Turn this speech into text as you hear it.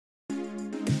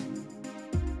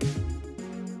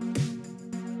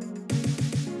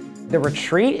The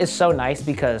retreat is so nice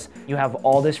because you have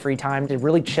all this free time to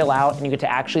really chill out and you get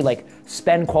to actually like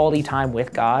spend quality time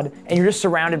with God, and you're just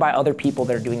surrounded by other people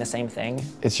that are doing the same thing.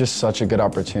 It's just such a good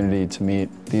opportunity to meet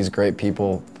these great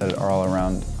people that are all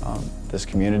around this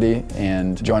community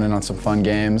and join in on some fun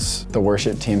games. The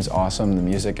worship team's awesome, the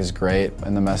music is great,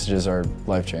 and the messages are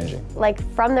life-changing. Like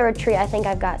from the retreat, I think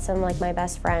I've got some like my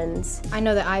best friends. I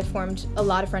know that I formed a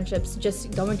lot of friendships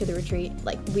just going to the retreat.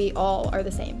 Like we all are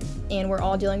the same, and we're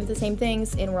all dealing with the same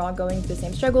things, and we're all going through the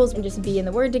same struggles, and just be in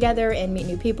the Word together and meet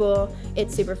new people.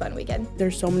 It's super fun weekend.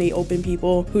 There's so many open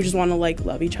people who just want to like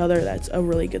love each other. That's a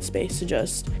really good space to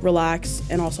just relax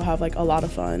and also have like a lot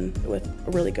of fun with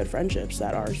really good friendships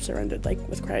that are surrendered like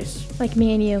with Christ. Like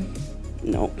me and you.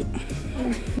 Nope.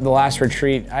 The last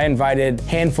retreat, I invited a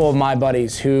handful of my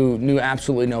buddies who knew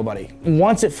absolutely nobody.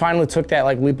 Once it finally took that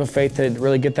like leap of faith to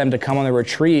really get them to come on the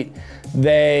retreat,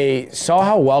 they saw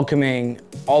how welcoming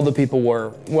all the people were,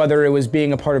 whether it was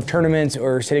being a part of tournaments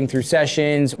or sitting through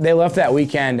sessions. They left that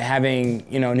weekend having,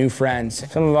 new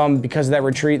friends. Some of them, because of that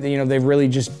retreat, they've really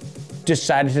just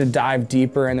decided to dive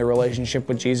deeper in their relationship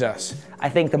with Jesus. I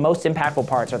think the most impactful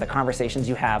parts are the conversations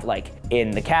you have like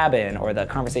in the cabin, or the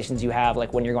conversations you have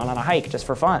like when you're going on a hike just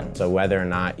for fun. So whether or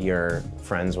not you're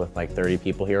friends with like 30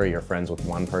 people here, or you're friends with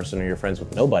one person, or you're friends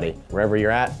with nobody, wherever you're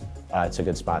at, it's a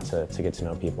good spot to get to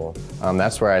know people.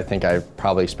 That's where I think I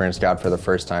probably experienced God for the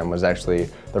first time, was actually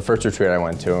the first retreat I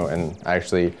went to, and I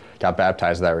actually got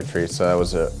baptized at that retreat. So that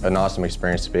was an awesome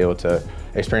experience to be able to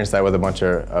experience that with a bunch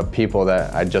of people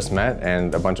that I just met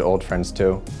and a bunch of old friends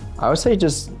too. I would say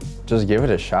just give it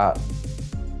a shot.